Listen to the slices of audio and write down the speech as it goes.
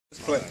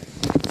Play.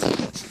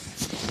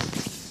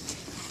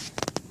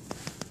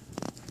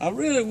 I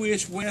really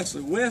wish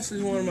Wesley.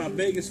 Wesley's one of my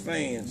biggest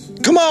fans.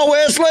 Come on,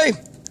 Wesley.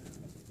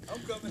 I'm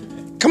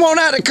coming. Come on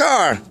out of the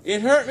car.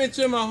 It hurt me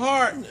to my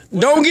heart.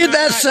 Don't get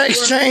that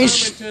sex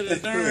change.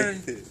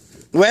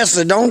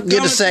 Wesley, don't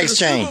get a sex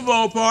change. Super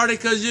Bowl party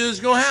because you're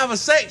just gonna have a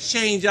sex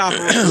change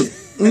operation.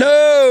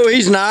 No,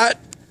 he's not.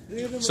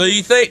 So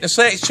you think the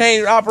sex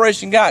change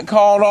operation got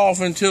called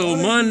off until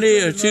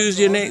Monday or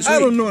Tuesday next week? I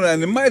don't know that.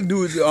 They might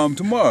do it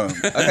tomorrow.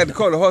 I got to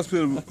call the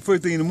hospital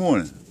first thing in the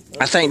morning.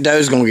 I think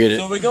Doe's gonna get it.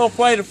 So we're gonna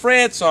play the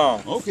Fred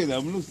song. Okay, now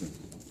I'm listening.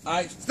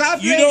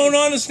 Stop you don't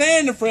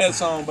understand the Fred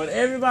song, but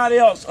everybody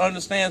else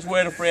understands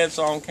where the Fred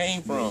song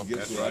came from.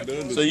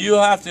 So you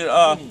have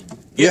to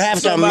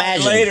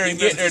imagine later and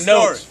get their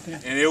notes.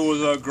 And it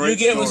was a great.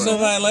 You get with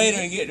somebody later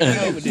and get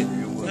their notes. It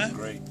was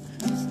great.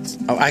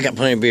 Oh, I got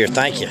plenty of beer.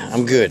 Thank you.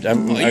 I'm good.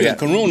 I got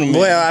Corona, man.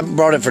 Well, I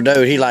brought it for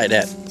Dode. He liked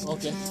that.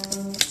 Okay.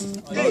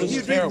 Hey,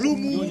 you drink Blue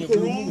Moon,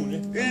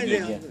 Corona.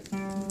 Yeah.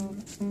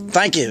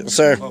 Thank you,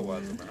 sir.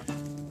 Man,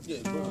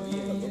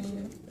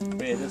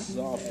 this is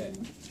awesome.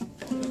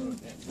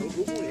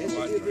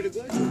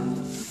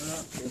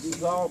 This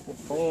is all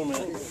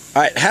performance.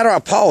 All right, how do I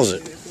pause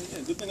it?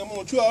 Good thing I'm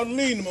on 2 hours and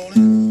lean in the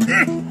morning.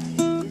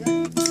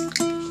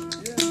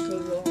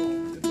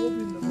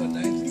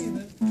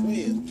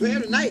 Yeah,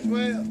 12 tonight.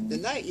 12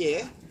 tonight,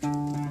 yeah.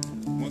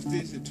 One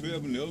station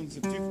 12 and the other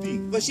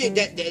 15. But shit,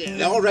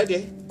 that all right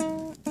there.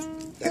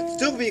 That's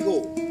still be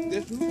cool.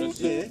 That's true.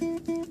 Yeah. You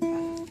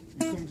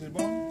coming to the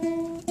bar?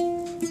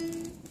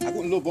 I got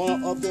a little bar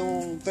up there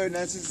on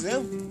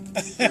 3967.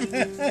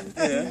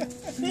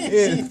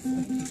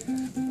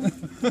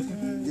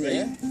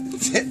 Yeah.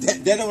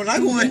 That's when I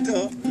go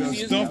into.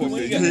 Stump up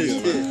there.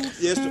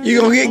 Yes, sir.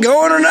 You gonna get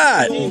going or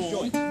not?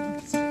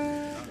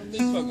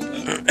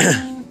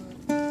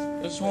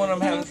 This is one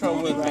I'm having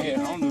trouble with right here.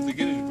 I don't know if they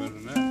get any better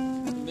than that.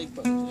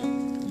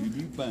 You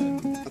do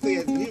fine. I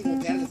think he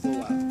won't pass it for a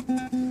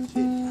while.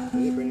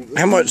 Shit.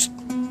 How much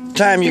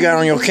time you got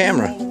on your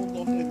camera?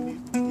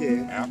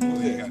 Yeah. Apple,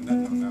 they got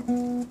nothing on that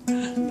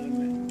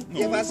one.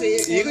 Yeah, but I say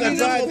you can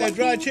that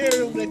dry cherry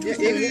over there. You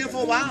can leave it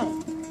for a while.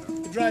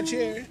 The dry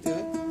cherry.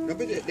 Yeah.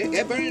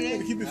 That burning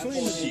there. Keep it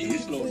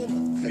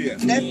flaming. Yeah.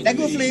 That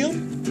good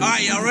flame. All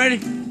right, y'all ready?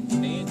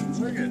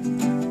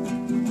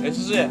 This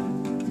is it.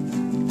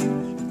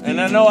 And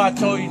I know I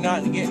told you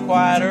not to get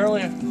quiet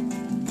earlier,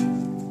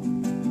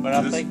 but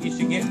I think you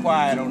should get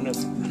quiet on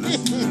this.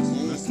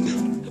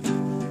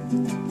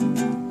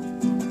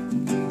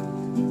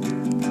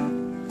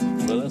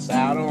 Well, it's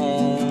out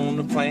on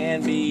the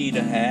plan B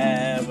to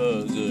have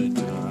a good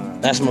time.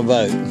 That's my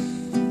boat.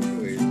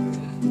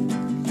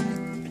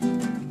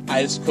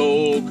 Ice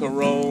cold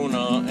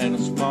Corona and a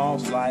small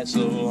slice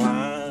of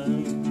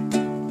lime.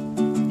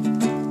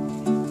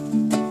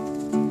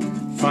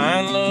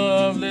 Fine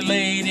lovely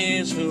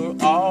ladies who are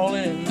all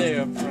in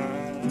their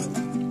prime.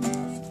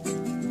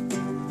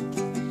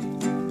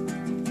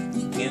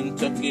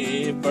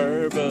 Kentucky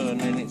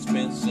bourbon and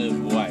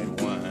expensive white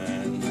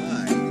wine.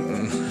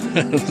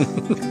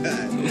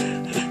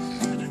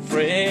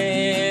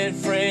 Fred,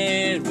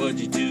 what'd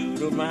you do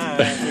to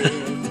my head?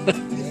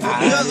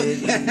 I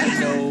didn't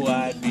know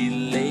I'd be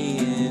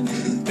laying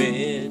in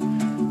bed.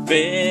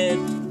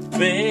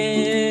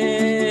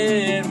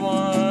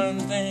 One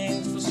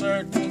thing's for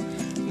certain,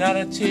 not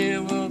a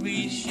tear will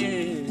be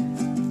shed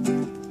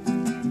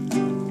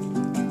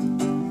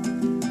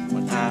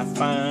when I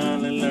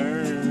finally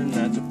learn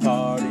not to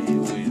party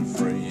with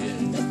Fred.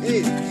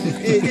 Hey.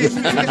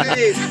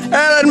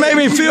 That made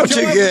me feel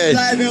too good.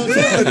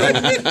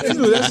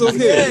 That's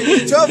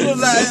okay. Trouble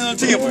lying on the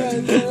table.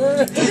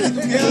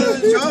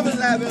 Trouble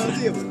lying on the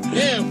table.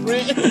 Yeah,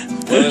 Fred.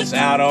 Well, it's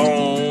out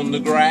on the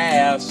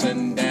grass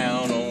and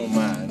down on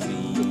my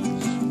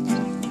knees.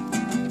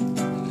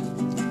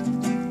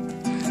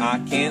 I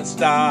can't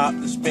stop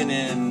the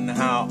spinning.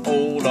 How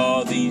old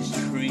are these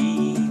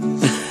trees?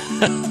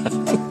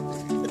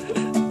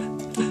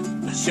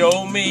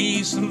 Show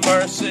me some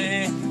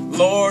mercy,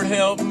 Lord,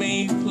 help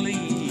me,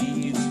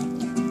 please.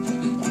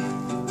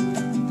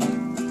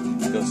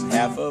 'Cause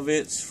half of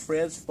it's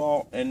Fred's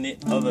fault and the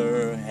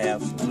other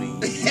half's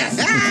Lee's. That's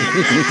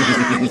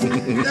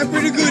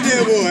pretty good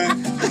there, boy.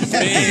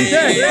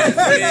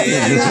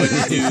 Fred,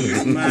 what you do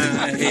to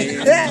my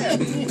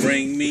head?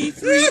 Bring me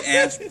 3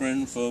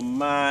 aspirin for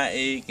my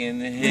aching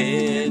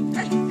head.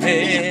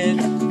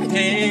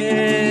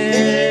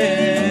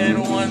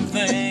 One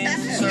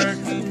thing's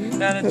certain,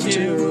 not a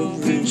tear will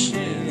be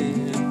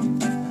shed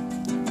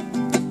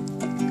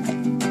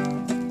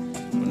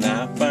when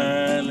I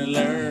finally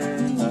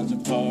learn not to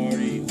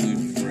party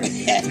with Fred.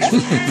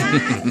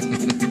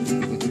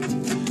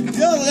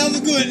 That was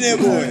good there,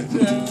 boy.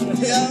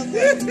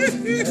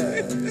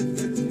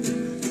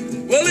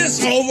 Well, it's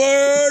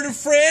over to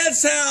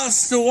Fred's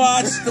house to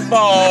watch the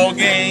ball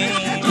game.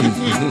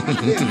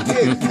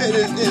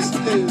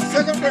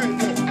 Second verse.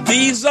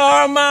 These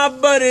are my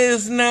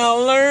buddies, now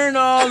learn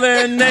all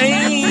their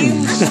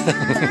names.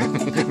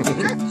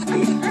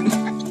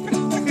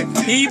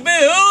 He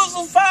builds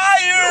a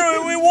fire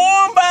and we warm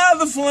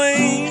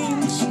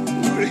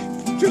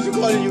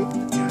recording you.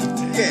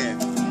 Yeah.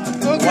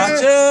 Okay.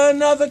 Watch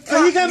another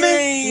cock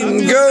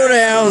game. Go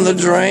down the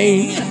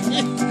drain.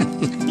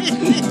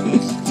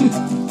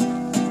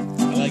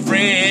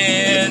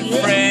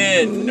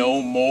 Fred,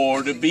 no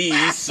more to be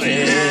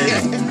said.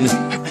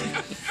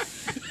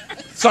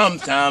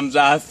 Sometimes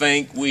I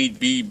think we'd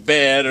be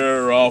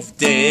better off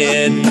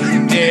dead.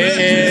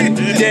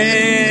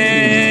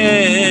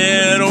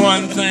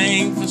 One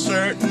thing for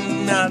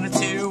certain, not a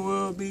tear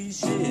will be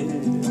shed.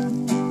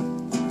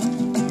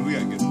 We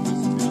gotta get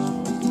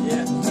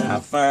this. I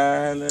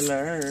finally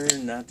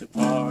learned not to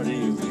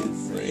party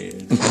with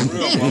Fred.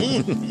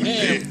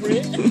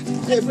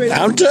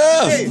 I'm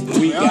tough.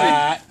 We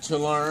got to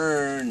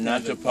learn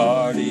not to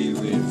party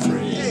with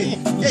Fred.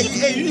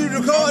 Hey, you need to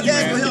record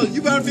that for him.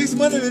 You better make some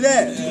money with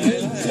that.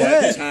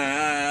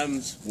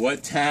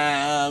 What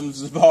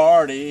time's the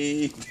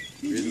party?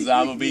 Because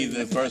I'm going to be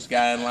the first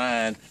guy in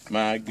line.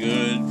 My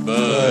good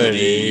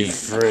buddy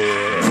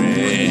Fred.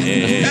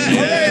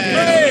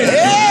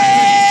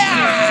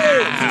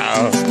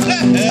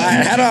 All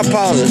right, how do I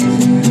pause it?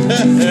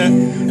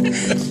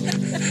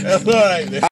 That's all right, man.